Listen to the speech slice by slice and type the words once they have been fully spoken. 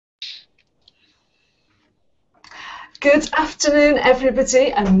Good afternoon,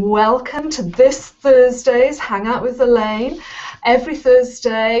 everybody, and welcome to this Thursday's Hangout with Elaine. Every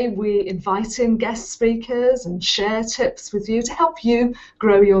Thursday, we invite in guest speakers and share tips with you to help you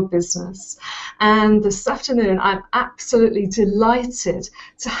grow your business. And this afternoon, I'm absolutely delighted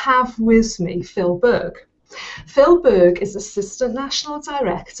to have with me Phil Berg. Phil Berg is Assistant National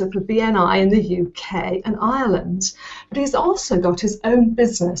Director for BNI in the UK and Ireland, but he's also got his own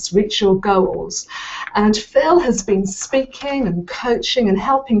business, Reach Your Goals. And Phil has been speaking and coaching and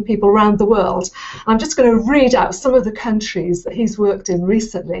helping people around the world. I'm just going to read out some of the countries that he's worked in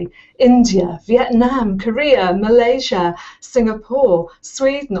recently: India, Vietnam, Korea, Malaysia, Singapore,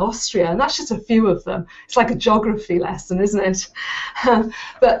 Sweden, Austria, and that's just a few of them. It's like a geography lesson, isn't it?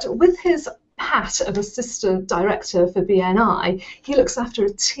 But with his hat of Assistant Director for BNI, he looks after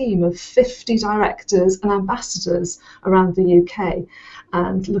a team of 50 directors and ambassadors around the UK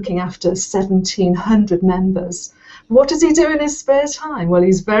and looking after 1,700 members. What does he do in his spare time? Well,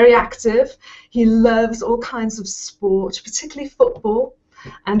 he's very active. He loves all kinds of sport, particularly football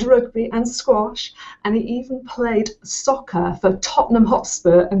and rugby and squash, and he even played soccer for Tottenham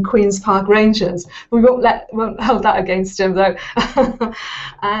Hotspur and Queen's Park Rangers. We won't hold that against him though.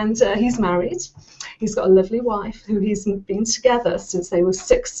 And he's married. He's got a lovely wife who he's been together since they were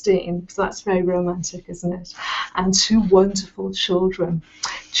 16, so that's very romantic, isn't it? And two wonderful children,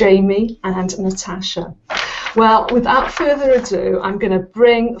 Jamie and Natasha. Well, without further ado, I'm going to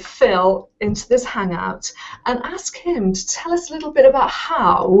bring Phil into this hangout and ask him to tell us a little bit about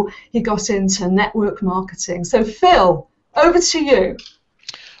how he got into network marketing. So, Phil, over to you.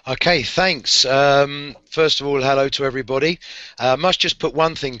 Okay, thanks. First of all, hello to everybody. Must just put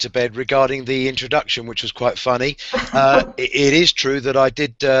one thing to bed regarding the introduction, which was quite funny. It is true that I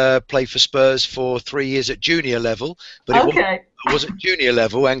did play for Spurs for 3 years at junior level, but it wasn't junior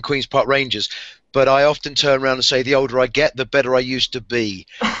level and Queen's Park Rangers. But I often turn around and say the older I get, the better I used to be.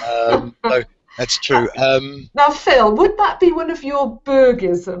 So that's true. Now, Phil, would that be one of your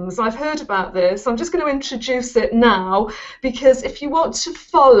Bergisms? I've heard about this. I'm just going to introduce it now, because if you want to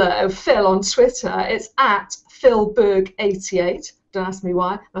follow Phil on Twitter, it's at PhilBerg88. Don't ask me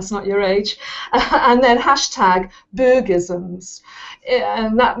why, that's not your age. And then hashtag Bergisms.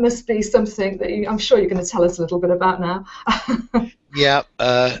 And that must be something that I'm sure you're going to tell us a little bit about now. Yeah,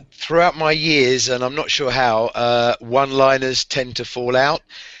 throughout my years, and I'm not sure how, one-liners tend to fall out.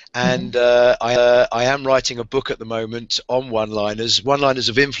 And I am writing a book at the moment on one-liners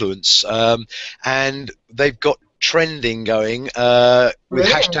of influence, and they've got trending going with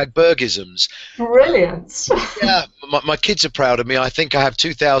hashtag Bergisms. Brilliant. Yeah, my kids are proud of me. I think I have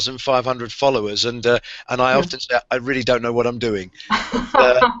 2,500 followers, and I often say I really don't know what I'm doing.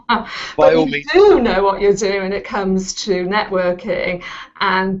 But you do know what you're doing when it comes to networking,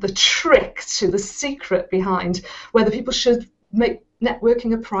 and the trick to the secret behind whether people should make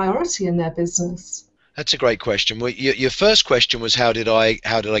networking a priority in their business. That's a great question. Well, your first question was how did I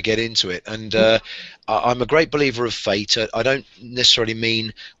get into it? And I'm a great believer of fate. I don't necessarily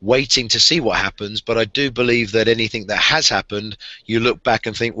mean waiting to see what happens, but I do believe that anything that has happened, you look back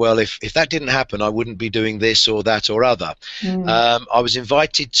and think, well, if that didn't happen, I wouldn't be doing this or that or other. I was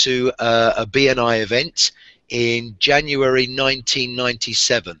invited to a BNI event in January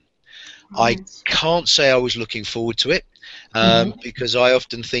 1997. I can't say I was looking forward to it. Because I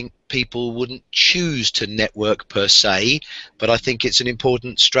often think people wouldn't choose to network per se, but I think it's an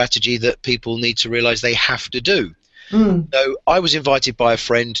important strategy that people need to realize they have to do. So I was invited by a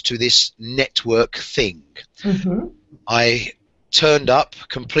friend to this network thing. I turned up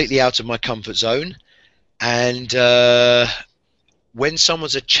completely out of my comfort zone, and when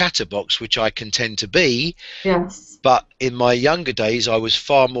someone's a chatterbox, which I can tend to be, but in my younger days I was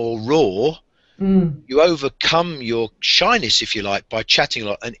far more raw. You overcome your shyness, if you like, by chatting a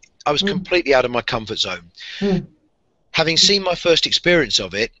lot, and I was completely out of my comfort zone. Having seen my first experience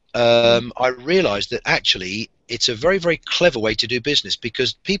of it, I realized that actually it's a very, very clever way to do business,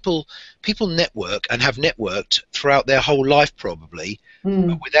 because people network and have networked throughout their whole life probably,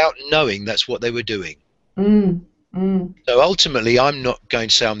 but without knowing that's what they were doing. So ultimately, I'm not going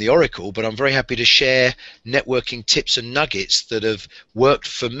to say I'm the oracle, but I'm very happy to share networking tips and nuggets that have worked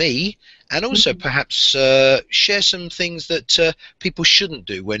for me, and also perhaps share some things that people shouldn't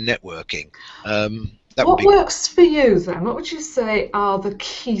do when networking. What works for you then? What would you say are the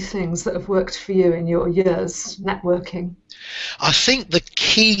key things that have worked for you in your years networking? I think the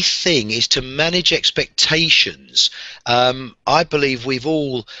key thing is to manage expectations. I believe we've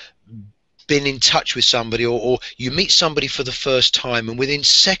all been in touch with somebody, or you meet somebody for the first time, and within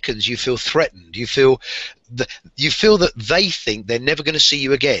seconds you feel threatened. You feel that they think they're never going to see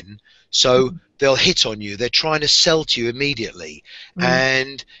you again, so they'll hit on you. They're trying to sell to you immediately,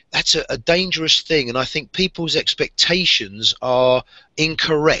 and that's a dangerous thing. And I think people's expectations are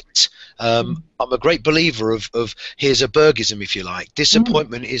incorrect. I'm a great believer of here's a Bergism, if you like.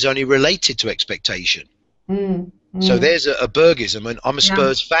 Disappointment is only related to expectation. So there's a Bergism, and I'm a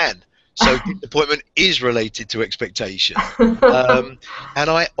Spurs fan. So disappointment is related to expectation. And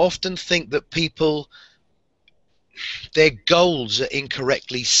I often think that people, their goals are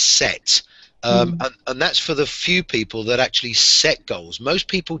incorrectly set. And that's for the few people that actually set goals. Most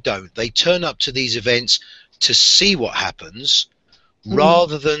people don't. They turn up to these events to see what happens,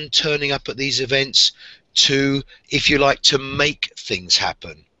 rather than turning up at these events to, if you like, to make things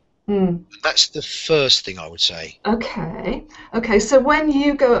happen. That's the first thing I would say. Okay, so when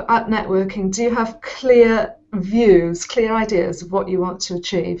you go out networking, do you have clear views, clear ideas of what you want to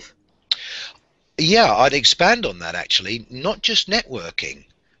achieve? Yeah, I'd expand on that, actually. Not just networking.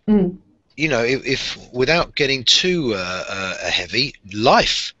 You know, if without getting too heavy,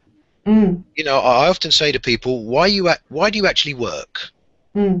 life. You know, I often say to people, why do you actually work?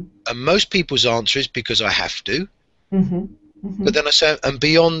 And most people's answer is because I have to. But then I say, and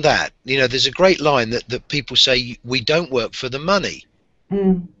beyond that, you know, there's a great line that people say, we don't work for the money.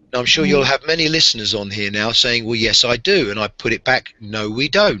 Now, I'm sure you'll have many listeners on here now saying, well, yes, I do. And I put it back, no, we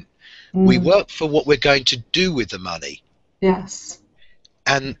don't. We work for what we're going to do with the money. Yes.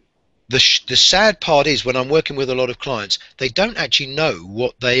 And the sad part is, when I'm working with a lot of clients, they don't actually know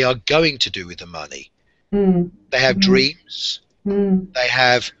what they are going to do with the money. They have dreams. They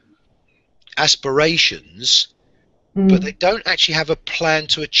have aspirations. But they don't actually have a plan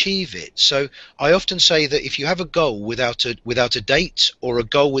to achieve it. So I often say that if you have a goal without a date, or a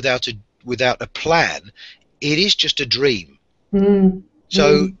goal without a plan, it is just a dream.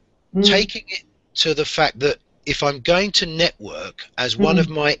 So taking it to the fact that if I'm going to network as one of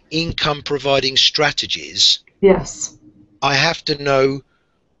my income providing strategies, yes, I have to know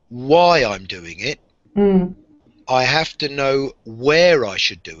why I'm doing it. I have to know where I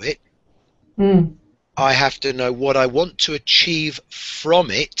should do it. I have to know what I want to achieve from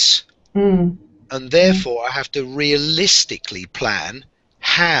it, and therefore I have to realistically plan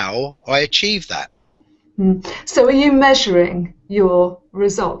how I achieve that. So are you measuring your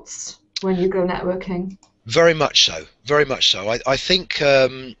results when you go networking? Very much so, very much so. I think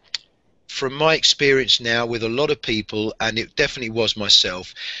from my experience now with a lot of people, and it definitely was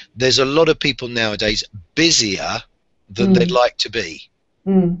myself, there's a lot of people nowadays busier than they'd like to be.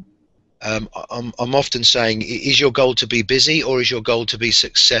 I'm often saying, is your goal to be busy, or is your goal to be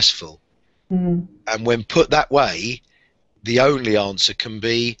successful? And when put that way, the only answer can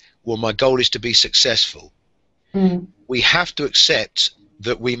be, well, my goal is to be successful. We have to accept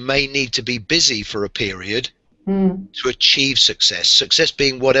that we may need to be busy for a period to achieve success. Success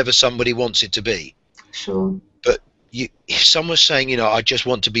being whatever somebody wants it to be. Sure. But if someone's saying, you know, I just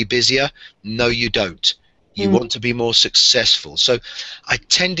want to be busier, no, you don't. You want to be more successful. So I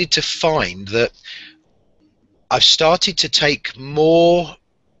tended to find that I've started to take more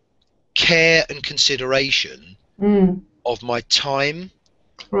care and consideration of my time,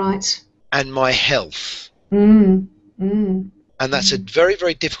 right, and my health. And that's a very,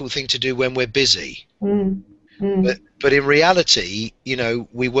 very difficult thing to do when we're busy. But in reality, you know,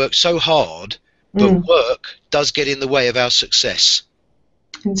 we work so hard, but work does get in the way of our success.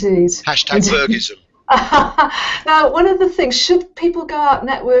 Indeed. Hashtag Bergism. Now, one of the things, should people go out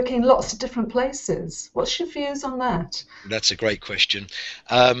networking lots of different places? What's your views on that? That's a great question.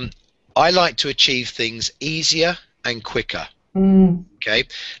 I like to achieve things easier and quicker. Okay.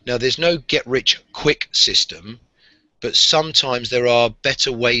 Now, there's no get-rich-quick system, but sometimes there are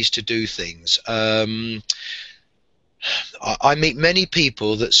better ways to do things. I meet many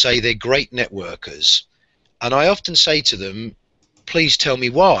people that say they're great networkers, and I often say to them, please tell me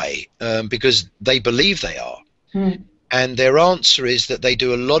why, because they believe they are. And their answer is that they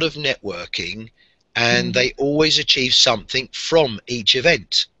do a lot of networking, and they always achieve something from each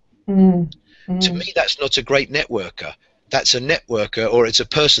event. To me, that's not a great networker. That's a networker, or it's a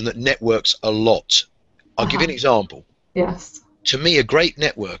person that networks a lot. I'll give you an example. Yes. To me, a great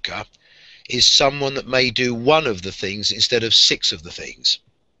networker is someone that may do one of the things instead of 6 of the things.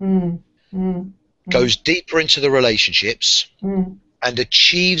 Goes deeper into the relationships and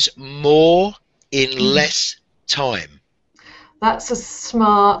achieves more in less time. That's a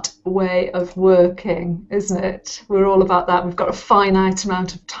smart way of working, isn't it? We're all about that. We've got a finite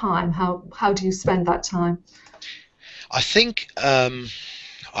amount of time. How do you spend that time? I think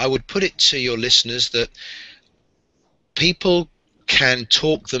I would put it to your listeners that people can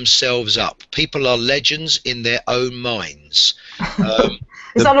talk themselves up. People are legends in their own minds.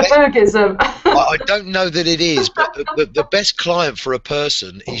 Is that a Bergism? I don't know that it is, but the best client for a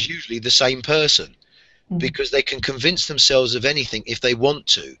person is usually the same person, because they can convince themselves of anything if they want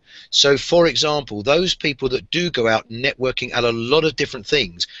to. So, for example, those people that do go out networking at a lot of different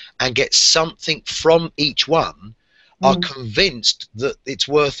things and get something from each one are convinced that it's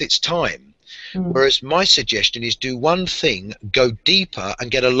worth its time. Whereas my suggestion is do one thing, go deeper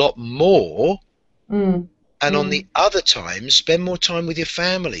and get a lot more. And on the other times, spend more time with your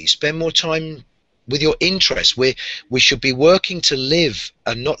family, spend more time with your interests. We should be working to live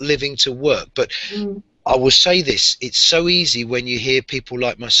and not living to work. But I will say this, it's so easy when you hear people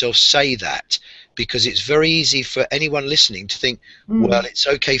like myself say that, because it's very easy for anyone listening to think, well, it's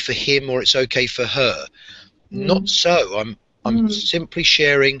okay for him or it's okay for her. Not so. I'm simply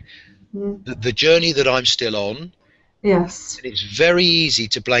sharing the journey that I'm still on. Yes. And it's very easy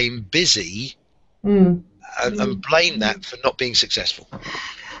to blame busy and blame that for not being successful.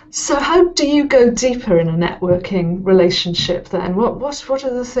 So how do you go deeper in a networking relationship then? What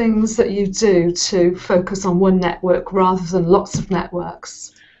are the things that you do to focus on one network rather than lots of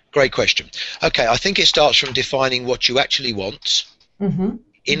networks? Great question. Okay, I think it starts from defining what you actually want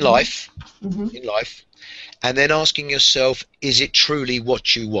in life, and then asking yourself, is it truly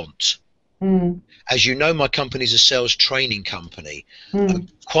what you want? As you know, my company is a sales training company.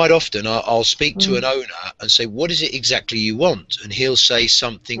 Quite often I'll speak to an owner and say, what is it exactly you want? And he'll say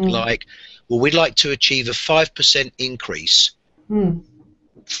something like, well, we'd like to achieve a 5% increase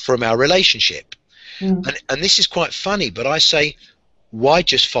from our relationship. And this is quite funny, but I say, why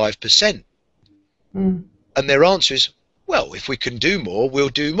just 5%? And their answer is, well, if we can do more, we'll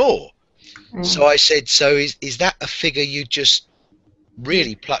do more. So I said, so is that a figure you just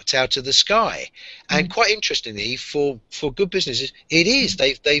really plucked out of the sky? And quite interestingly, for good businesses, it is.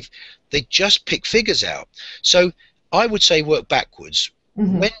 They just pick figures out. So I would say work backwards.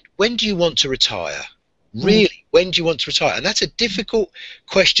 When do you want to retire? Really, when do you want to retire? And that's a difficult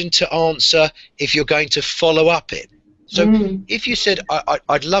question to answer if you're going to follow up it. So if you said,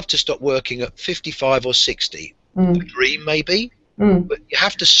 I'd love to stop working at 55 or 60, a dream maybe, but you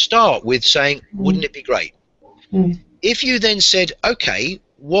have to start with saying, wouldn't it be great? If you then said, okay,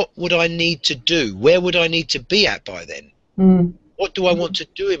 what would I need to do? Where would I need to be at by then? What do I want to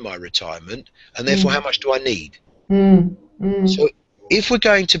do in my retirement? And therefore, how much do I need? So if we're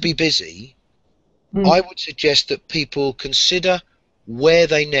going to be busy, I would suggest that people consider where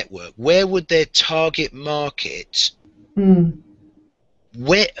they network. Where would their target market, who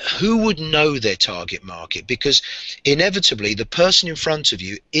would know their target market? Because inevitably, the person in front of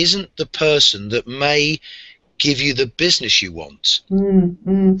you isn't the person that may give you the business you want. Do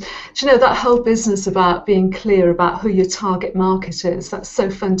you know, that whole business about being clear about who your target market is, that's so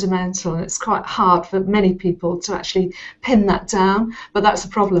fundamental, and it's quite hard for many people to actually pin that down, but that's a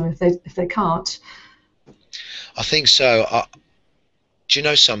problem if they can't. I think so. Do you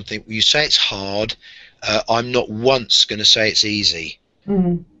know something? You say it's hard. I'm not once going to say it's easy,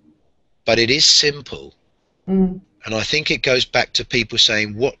 but it is simple. And I think it goes back to people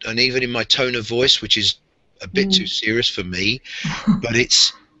saying what, and even in my tone of voice, which is a bit too serious for me, but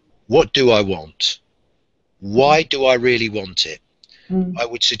it's, what do I want? Why do I really want it? I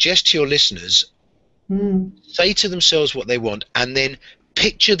would suggest to your listeners, say to themselves what they want, and then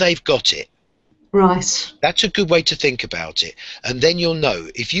picture they've got it. Right. That's a good way to think about it. And then you'll know,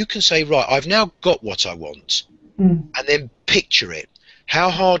 if you can say, right, I've now got what I want, and then picture it. How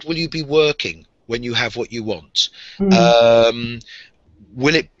hard will you be working when you have what you want? Will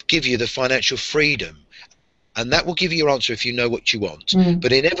it give you the financial freedom? And that will give you your answer if you know what you want.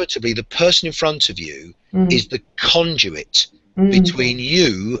 But inevitably, the person in front of you is the conduit between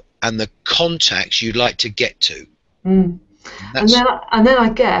you and the contacts you'd like to get to. And then I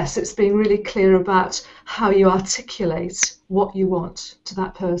guess it's being really clear about how you articulate what you want to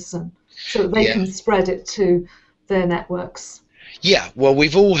that person so that they can spread it to their networks. Yeah, well,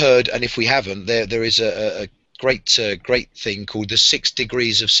 we've all heard, and if we haven't, there is a great thing called the 6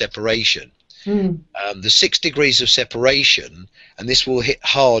 degrees of separation. The 6 degrees of separation, and this will hit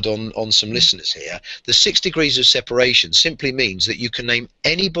hard on some listeners here, the 6 degrees of separation simply means that you can name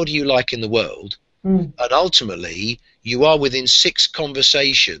anybody you like in the world, and ultimately you are within 6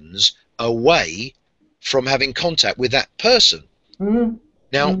 conversations away from having contact with that person.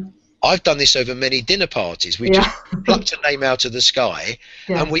 Now, I've done this over many dinner parties. We just plucked a name out of the sky,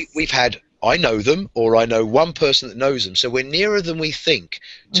 and we've had I know them, or I know one person that knows them, so we're nearer than we think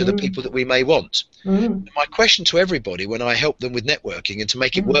to the people that we may want. My question to everybody when I help them with networking and to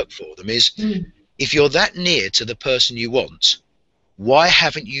make it work for them is, if you're that near to the person you want, why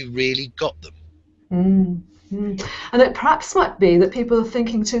haven't you really got them? And it perhaps might be that people are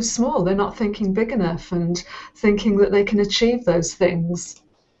thinking too small. They're not thinking big enough and thinking that they can achieve those things.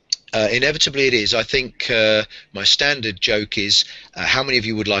 Inevitably it is. I think my standard joke is, how many of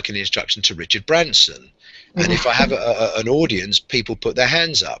you would like an introduction to Richard Branson? And if I have an audience, people put their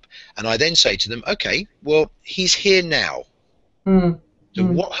hands up. And I then say to them, okay, well, he's here now. So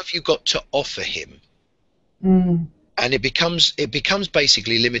what have you got to offer him? And it becomes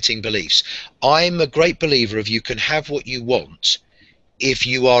basically limiting beliefs. I'm a great believer of you can have what you want if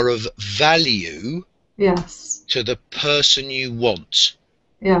you are of value to the person you want.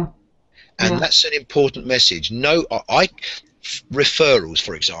 And that's an important message. No, referrals,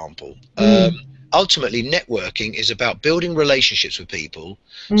 for example. Ultimately, networking is about building relationships with people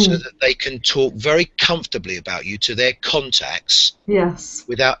so that they can talk very comfortably about you to their contacts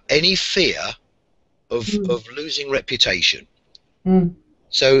without any fear of losing reputation.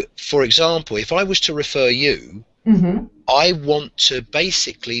 So, for example, if I was to refer you, I want to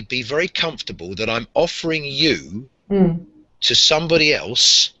basically be very comfortable that I'm offering you to somebody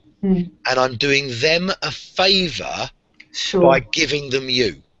else, and I'm doing them a favor by giving them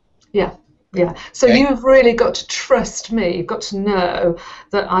you. So you've really got to trust me. You've got to know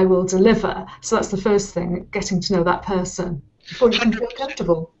that I will deliver. So that's the first thing, getting to know that person before you can feel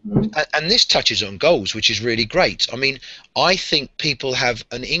comfortable. And this touches on goals, which is really great. I mean, I think people have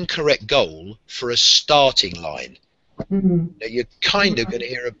an incorrect goal for a starting line. Now, you're kind of going to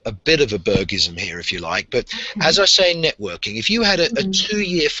hear a bit of a Bergism here, if you like, but as I say in networking, if you had a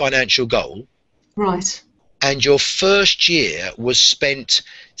 2-year financial goal, and your first year was spent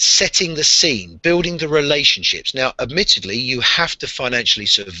setting the scene, building the relationships. Now, admittedly, you have to financially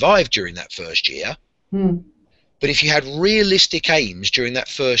survive during that first year, but if you had realistic aims during that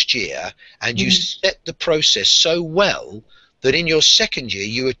first year and you set the process so well that in your second year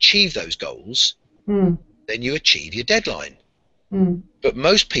you achieve those goals, then you achieve your deadline. But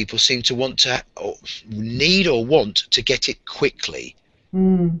most people seem to want to, or need or want to get it quickly.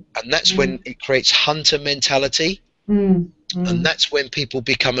 And that's when it creates hunter mentality. And that's when people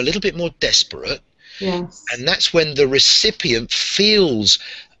become a little bit more desperate. And that's when the recipient feels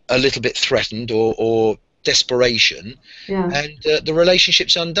a little bit threatened or desperation, and the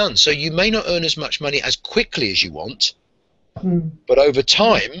relationship's undone. So you may not earn as much money as quickly as you want, but over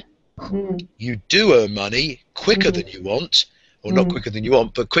time you do earn money quicker than you want, or not quicker than you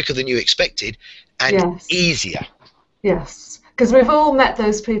want, but quicker than you expected, and easier. Because we've all met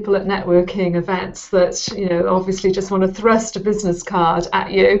those people at networking events that, you know, obviously just want to thrust a business card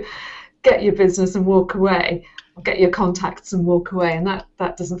at you, get your business and walk away, or get your contacts and walk away, and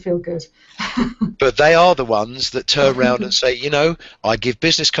that doesn't feel good. But they are the ones that turn around and say, you know, I give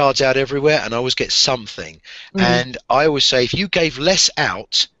business cards out everywhere and I always get something. And I always say, if you gave less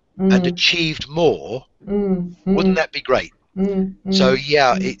out and achieved more, wouldn't that be great? So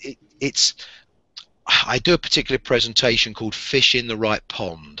yeah, it's I do a particular presentation called Fish in the Right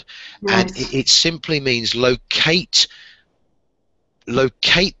Pond, and it simply means locate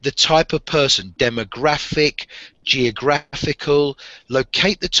the type of person, demographic, geographical,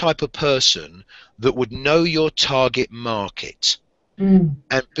 locate the type of person that would know your target market,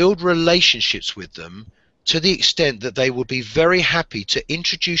 and build relationships with them to the extent that they would be very happy to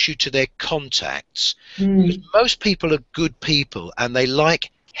introduce you to their contacts, because most people are good people and they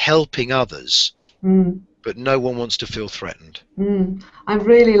like helping others, but no one wants to feel threatened. I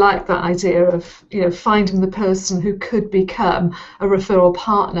really like that idea of, you know, finding the person who could become a referral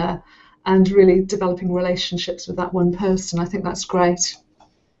partner and really developing relationships with that one person. I think that's great.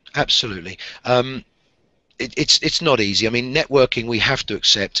 Absolutely. It's not easy. I mean, networking, we have to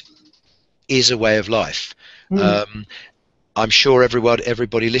accept, is a way of life. I'm sure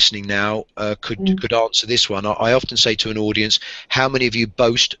everybody listening now could answer this one. I often say to an audience, how many of you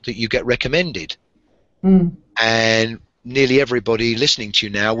boast that you get recommended? And nearly everybody listening to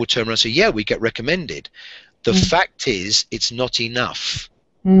you now will turn around and say, yeah, we get recommended. The fact is, it's not enough.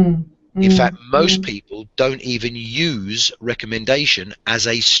 In fact, most people don't even use recommendation as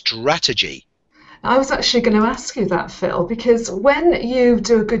a strategy. I was actually going to ask you that, Phil, because when you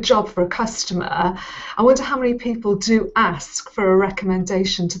do a good job for a customer, I wonder how many people do ask for a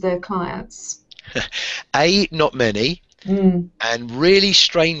recommendation to their clients. Not many, and really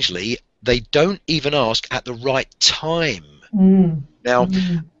strangely, they don't even ask at the right time. Now,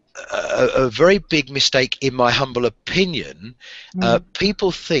 a very big mistake, in my humble opinion.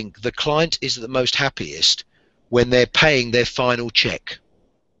 People think the client is the most happiest when they're paying their final check.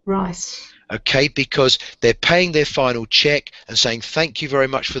 Right. Okay, because they're paying their final check and saying thank you very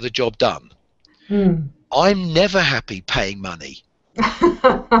much for the job done. I'm never happy paying money.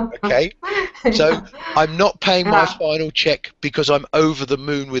 Okay, so I'm not paying my final check because I'm over the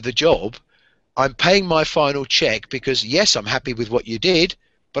moon with the job. I'm paying my final check because, yes, I'm happy with what you did,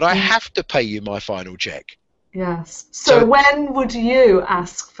 but I have to pay you my final check. Yes. So when would you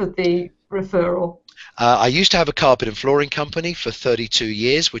ask for the referral? I used to have a carpet and flooring company for 32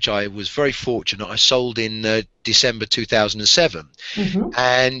 years, which I was very fortunate. I sold in December 2007.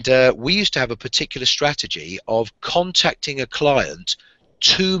 And we used to have a particular strategy of contacting a client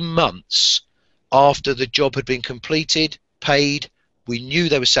 2 months after the job had been completed, paid. We knew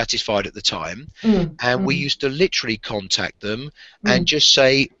they were satisfied at the time, and we used to literally contact them and just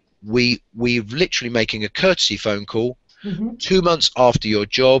say, we're literally making a courtesy phone call 2 months after your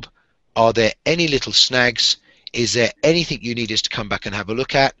job. Are there any little snags? Is there anything you need us to come back and have a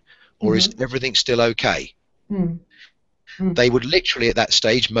look at, or is everything still okay? They would literally at that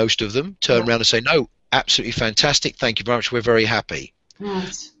stage, most of them, turn around and say, no, absolutely fantastic, thank you very much, we're very happy.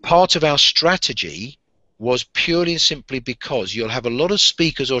 Part of our strategy was purely and simply because you'll have a lot of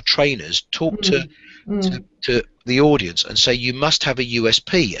speakers or trainers talk to the audience and say you must have a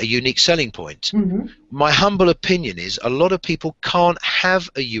USP, a unique selling point. My humble opinion is a lot of people can't have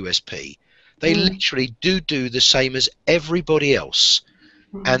a USP. They literally do the same as everybody else,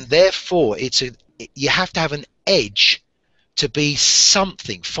 and therefore you have to have an edge to be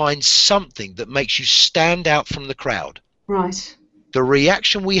something, find something that makes you stand out from the crowd. Right. The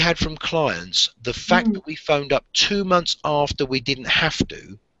reaction we had from clients, the fact that we phoned up 2 months after we didn't have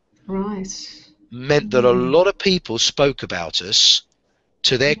to, meant that a lot of people spoke about us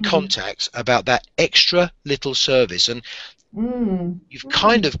to their contacts about that extra little service. And you've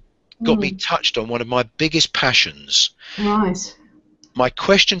kind of got me touched on one of my biggest passions. Right. My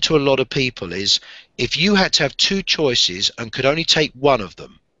question to a lot of people is, if you had to have 2 choices and could only take one of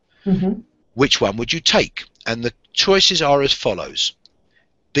them, which one would you take? And the choices are as follows: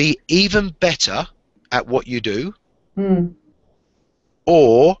 be even better at what you do,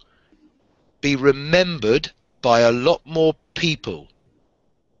 or be remembered by a lot more people.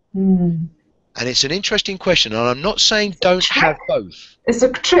 And it's an interesting question, and I'm not saying don't have both. It's a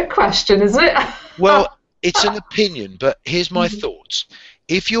trick question, isn't it? Well, it's an opinion, but here's my thoughts.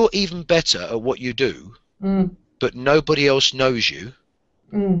 If you're even better at what you do, but nobody else knows you,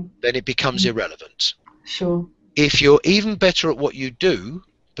 then it becomes irrelevant. Sure. If you're even better at what you do,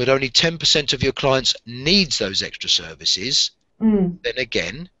 but only 10% of your clients needs those extra services, then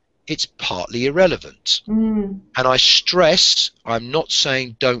again, it's partly irrelevant. And I stress, I'm not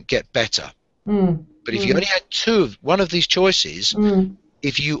saying don't get better. But if you only had one of these choices,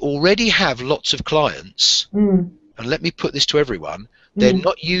 if you already have lots of clients, and let me put this to everyone, they're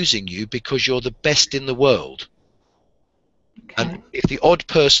not using you because you're the best in the world. And if the odd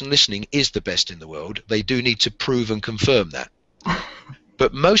person listening is the best in the world, they do need to prove and confirm that.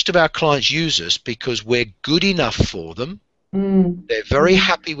 But most of our clients use us because we're good enough for them. They're very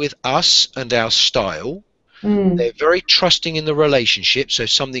happy with us and our style. They're very trusting in the relationship, so if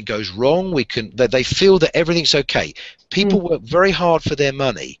something goes wrong, they feel that everything's okay. People work very hard for their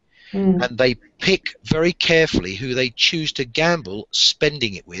money, and they pick very carefully who they choose to gamble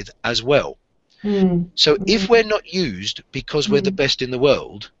spending it with as well. So if we're not used because we're the best in the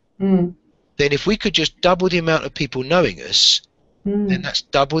world, then if we could just double the amount of people knowing us, then that's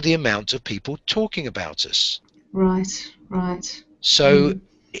double the amount of people talking about us. Right. So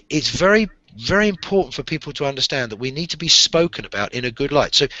it's very, very important for people to understand that we need to be spoken about in a good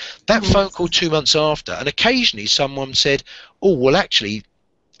light. So that phone call 2 months after, and occasionally someone said, oh, well, actually,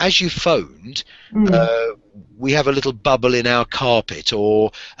 as you phoned, we have a little bubble in our carpet,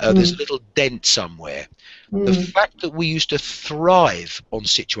 or there's a little dent somewhere. The fact that we used to thrive on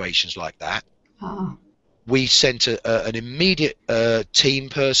situations like that, we sent an immediate team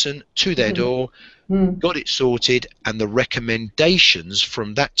person to their door, got it sorted, and the recommendations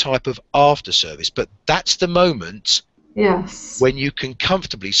from that type of after service. But that's the moment when you can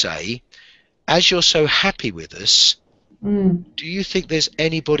comfortably say, as you're so happy with us, do you think there's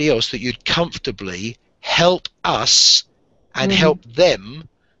anybody else that you'd comfortably help us and help them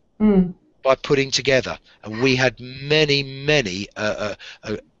by putting together? And we had many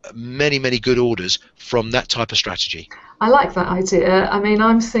good orders from that type of strategy. I like that idea. I mean,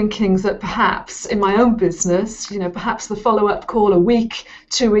 I'm thinking that perhaps in my own business, perhaps the follow-up call a week,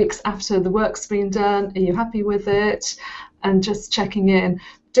 2 weeks after the work's been done, are you happy with it? And just checking in.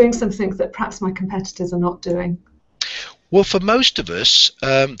 doing something that perhaps my competitors are not doing? Well, for most of us,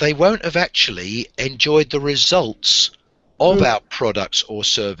 they won't have actually enjoyed the results of our products or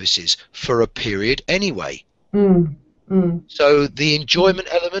services for a period anyway. So the enjoyment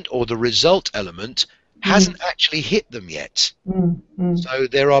element or the result element hasn't actually hit them yet. So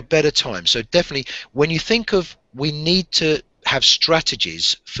there are better times. So definitely, when you think of we need to have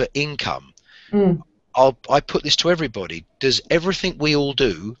strategies for income, I put this to everybody. Does everything we all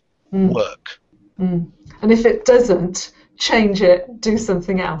do work? And if it doesn't, change it, do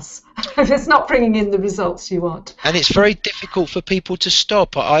something else. If it's not bringing in the results you want. And it's very difficult for people to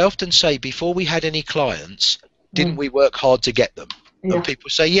stop. I often say, before we had any clients, didn't we work hard to get them? Yeah. And people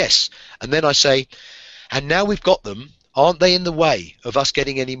say yes. And then I say, and now we've got them, aren't they in the way of us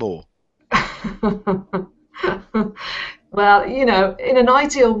getting any more? Well, you know, in an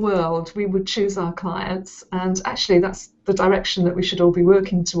ideal world, we would choose our clients, and actually that's the direction that we should all be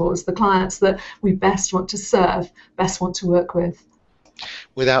working towards, the clients that we best want to serve, best want to work with.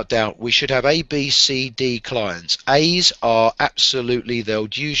 Without doubt, we should have A, B, C, D clients. A's are absolutely, they'll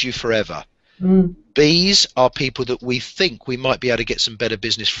use you forever. B's are people that we think we might be able to get some better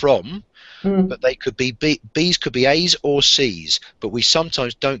business from, but they could be B's could be A's or C's, but we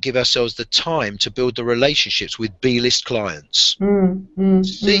sometimes don't give ourselves the time to build the relationships with B-list clients.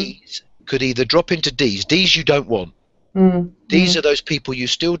 C's could either drop into D's. D's you don't want. These are those people you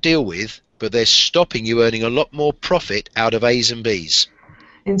still deal with, but they're stopping you earning a lot more profit out of A's and B's.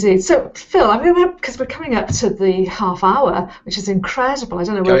 Indeed. So, Phil, I mean, because we're coming up to the half hour, which is incredible. I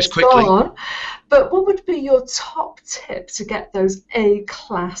don't know where it's gone. But what would be your top tip to get those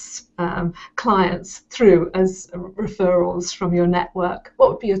A-class clients through as referrals from your network? What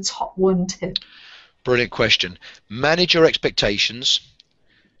would be your top one tip? Brilliant question. Manage your expectations.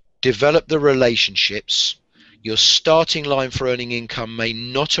 Develop the relationships. Your starting line for earning income may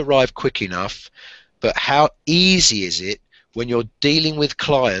not arrive quick enough, but how easy is it when you're dealing with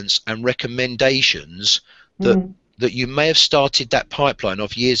clients and recommendations that you may have started that pipeline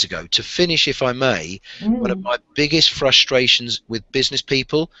off years ago? To finish, if I may, one of my biggest frustrations with business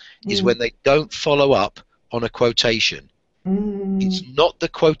people is when they don't follow up on a quotation. It's not the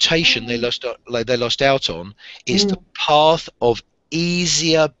quotation they lost out on, it's the path of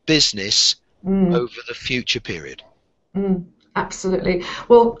easier business over the future period. Absolutely.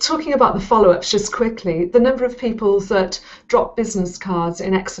 Well, talking about the follow-ups just quickly, the number of people that drop business cards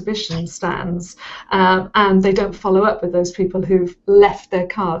in exhibition stands and they don't follow up with those people who've left their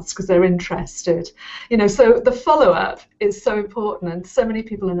cards because they're interested. You know, so the follow-up is so important, and so many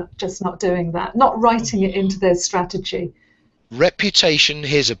people are just not doing that, not writing it into their strategy. Reputation,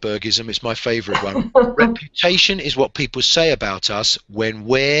 here's a Bergism, it's my favourite one. Reputation is what people say about us when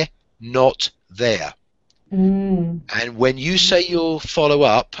we're not there. And when you say you'll follow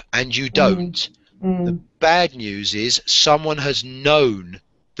up and you don't, the bad news is someone has known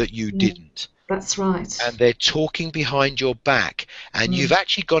that you didn't. That's right. And they're talking behind your back, and you've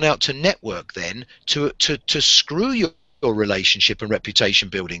actually gone out to network then to screw your relationship and reputation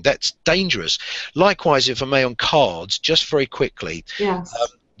building. That's dangerous. Likewise, if I may, on cards, just very quickly,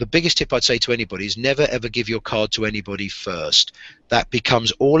 the biggest tip I'd say to anybody is never ever give your card to anybody first. That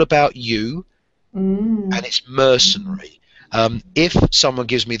becomes all about you. And it's mercenary. If someone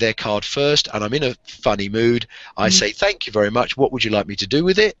gives me their card first and I'm in a funny mood, I say, thank you very much, what would you like me to do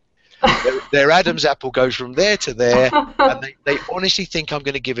with it? Their Adam's apple goes from there to there, and they honestly think I'm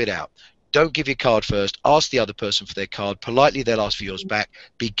going to give it out. Don't give your card first. Ask the other person for their card. Politely, they'll ask for yours back.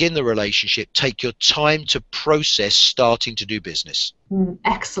 Begin the relationship. Take your time to process starting to do business.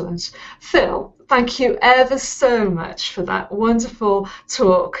 Excellent. Phil, thank you ever so much for that wonderful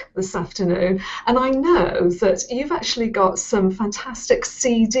talk this afternoon. And I know that you've actually got some fantastic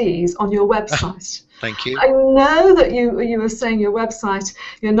CDs on your website. Thank you. I know that you were saying your website,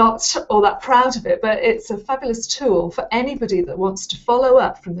 you're not all that proud of it, but it's a fabulous tool for anybody that wants to follow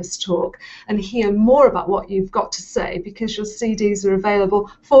up from this talk and hear more about what you've got to say, because your CDs are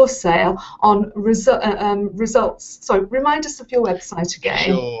available for sale on results. So remind us of your website again.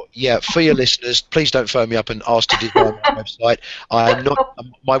 Sure. Yeah, for your listeners, please don't phone me up and ask to design my website. I'm not.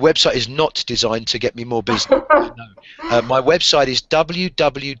 My website is not designed to get me more business. No. My website is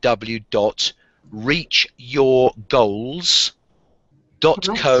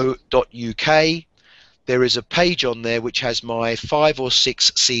www.reachyourgoals.co.uk. There is a page on there which has my 5 or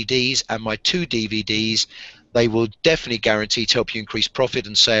 6 CDs and my 2 DVDs. They will definitely guarantee to help you increase profit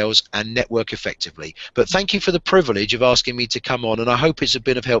and sales and network effectively. But thank you for the privilege of asking me to come on, and I hope it's a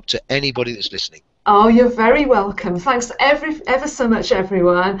bit of help to anybody that's listening. Oh, you're very welcome. Thanks ever so much,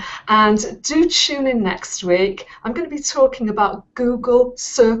 everyone. And do tune in next week. I'm going to be talking about Google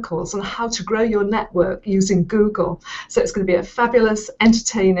Circles and how to grow your network using Google. So it's going to be a fabulous,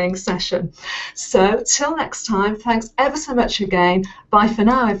 entertaining session. So till next time, thanks ever so much again. Bye for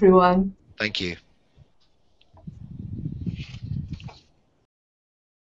now, everyone. Thank you.